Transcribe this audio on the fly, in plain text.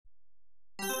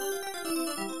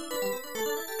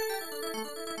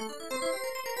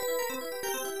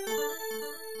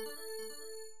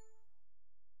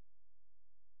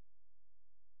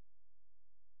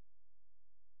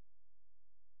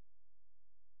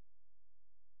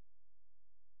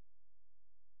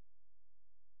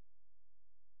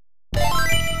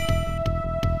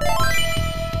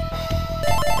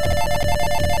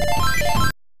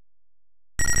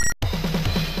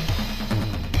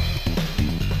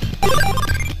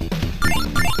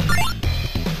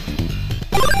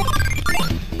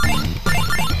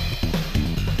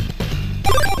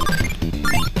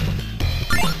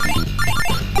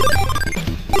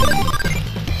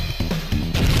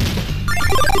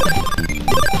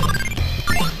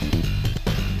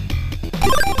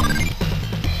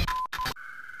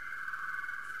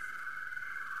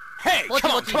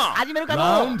始めるか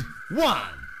の Round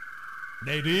 1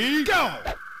 Ready Go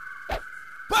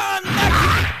バンナ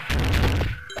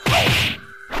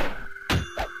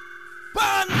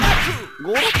ク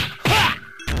ゴー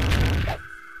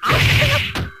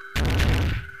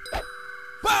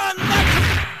バンナ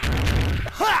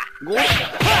クゴー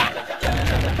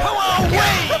パワーウェ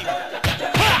イ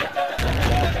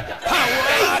パワ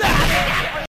ー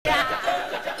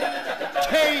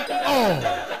KO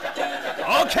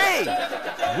Okay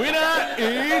Winner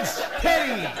is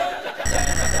Teddy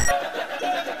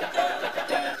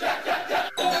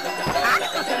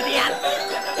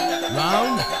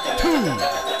Round 2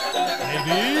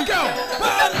 Ready Go バ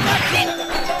ンナク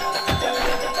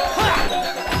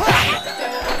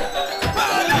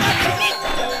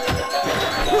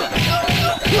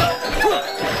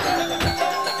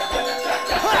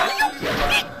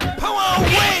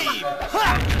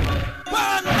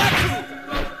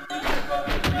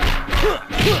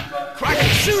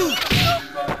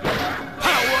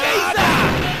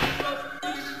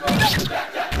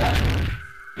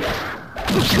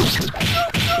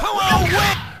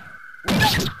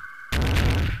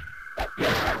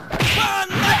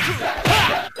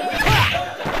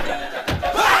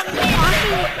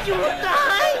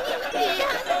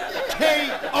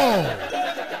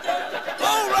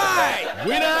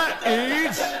Winner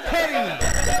is Teddy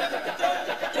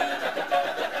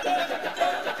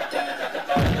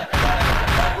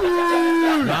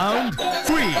Round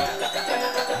 3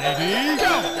 Ready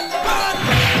Go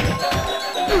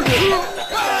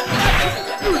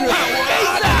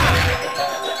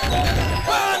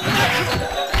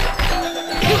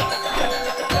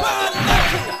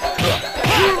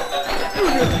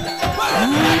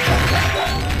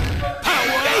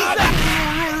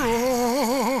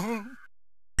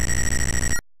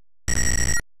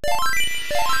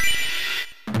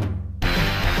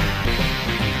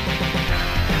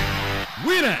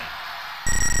Winner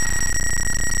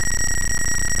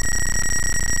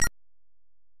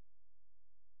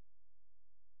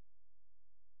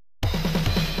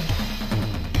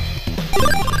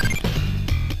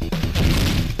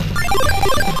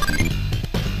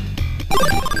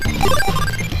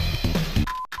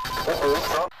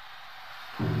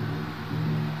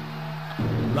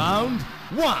Round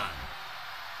 1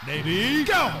 Ready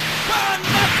Go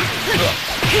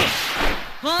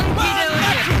本気でお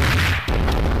じダ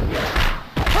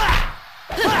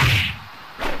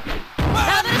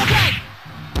ブルストライク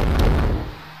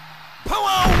パワ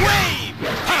ーウェイ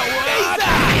パワー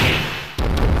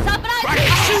サプライズ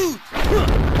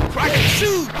クラックシュ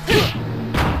ート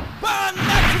バンナ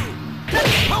ク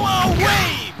パワーウェ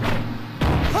イ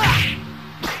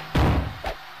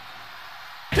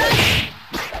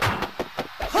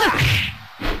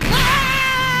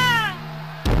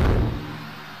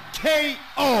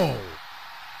KO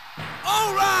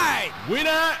All right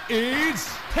Winner is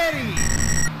Teddy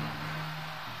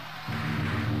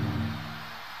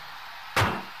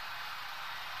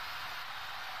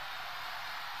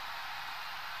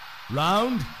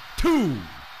Round 2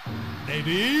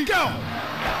 Ready Go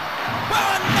バ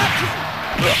ンナク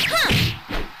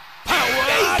パワー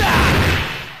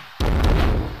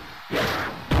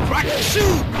クラックシュー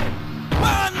ト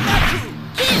バンナク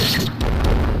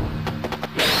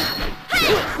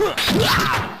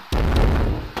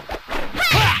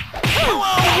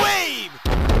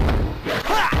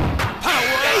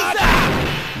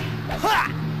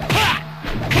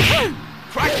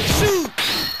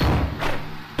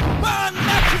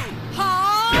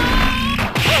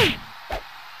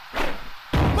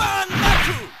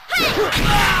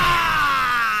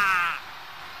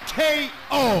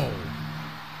KO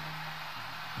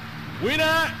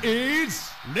Winner is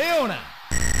Leona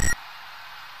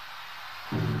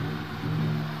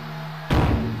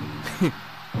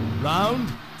Round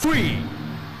 3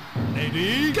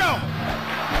 Ready Go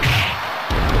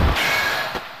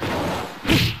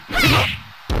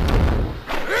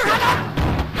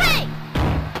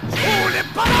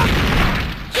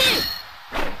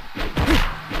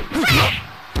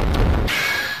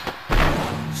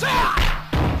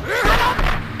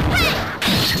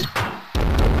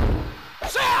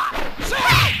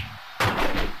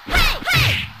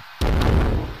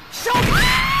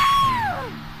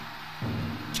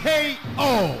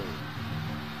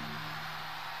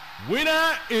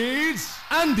Winner is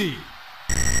Andy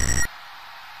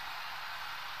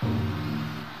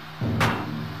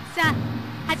さあ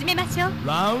始めましょう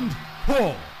Round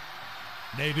 4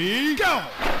 Ready Go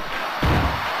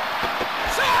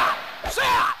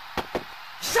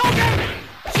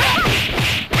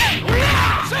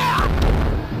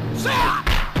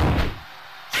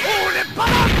バ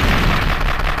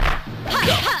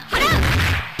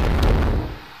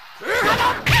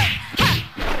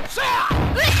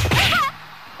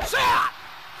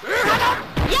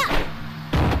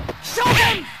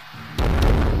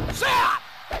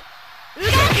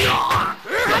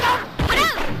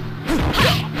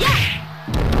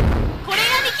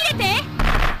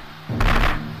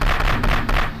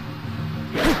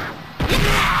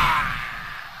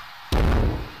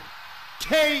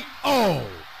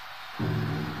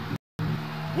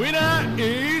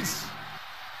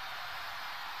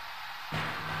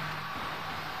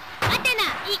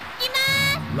行きま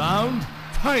す。 Round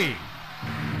 5.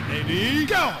 Lady,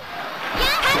 go! やっ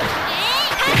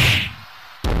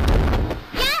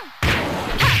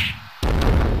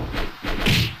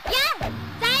やっ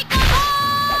最高ゴ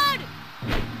ール。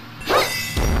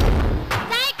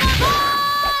最高ゴ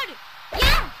ール。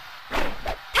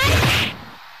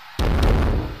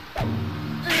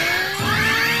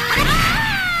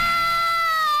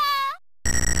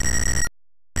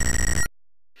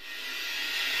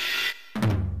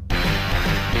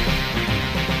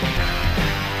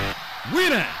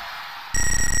Winner!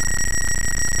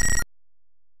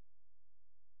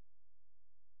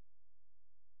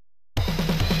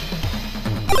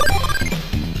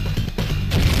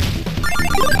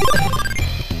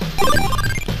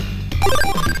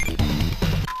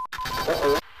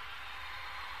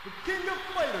 The king of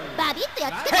fighters. バビッとや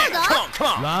っつけた Hey, ぞ。 come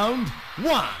on. Round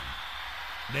 1.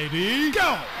 Lady,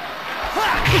 go!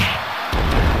 The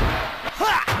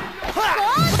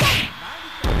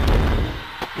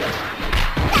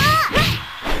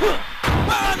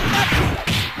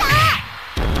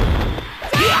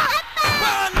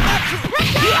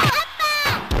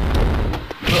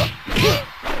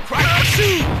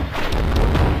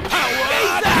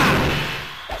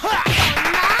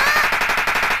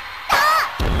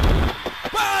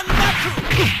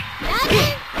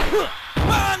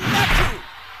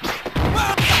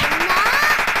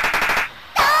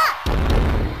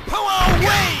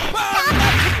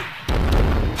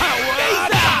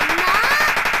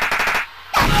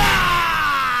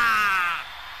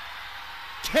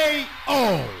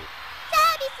KO!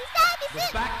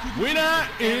 back to the Winner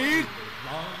is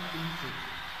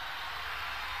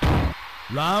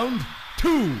round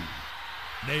 2.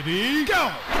 Lady,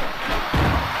 go!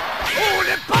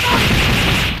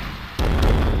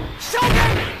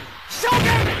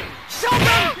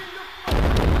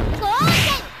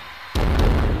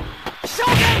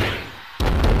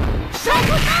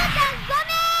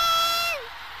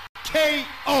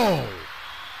 KO!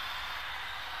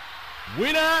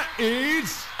 Winner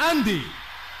is Andy.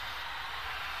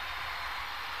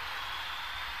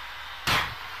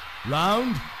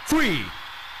 Round 3.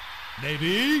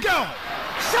 Lady, go!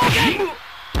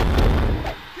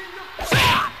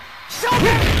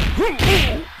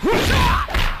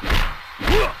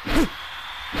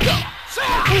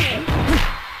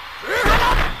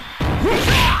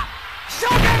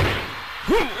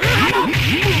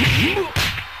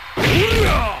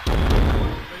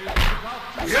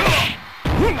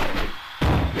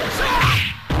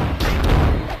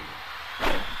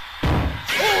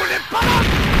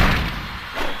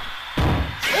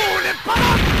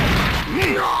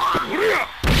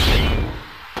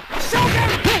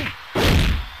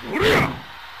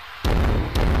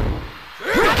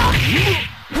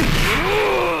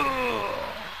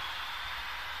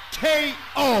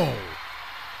 KO!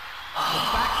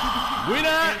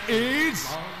 Winner is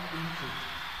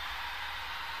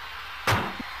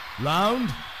round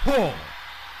 4.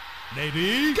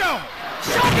 Lady, go!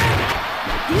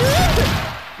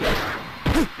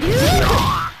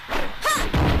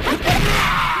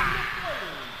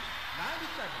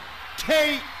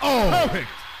 KO! Perfect!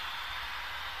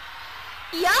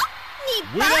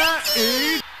 Winner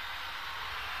is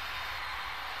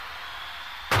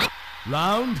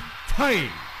round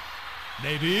 5.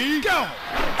 Lady, go!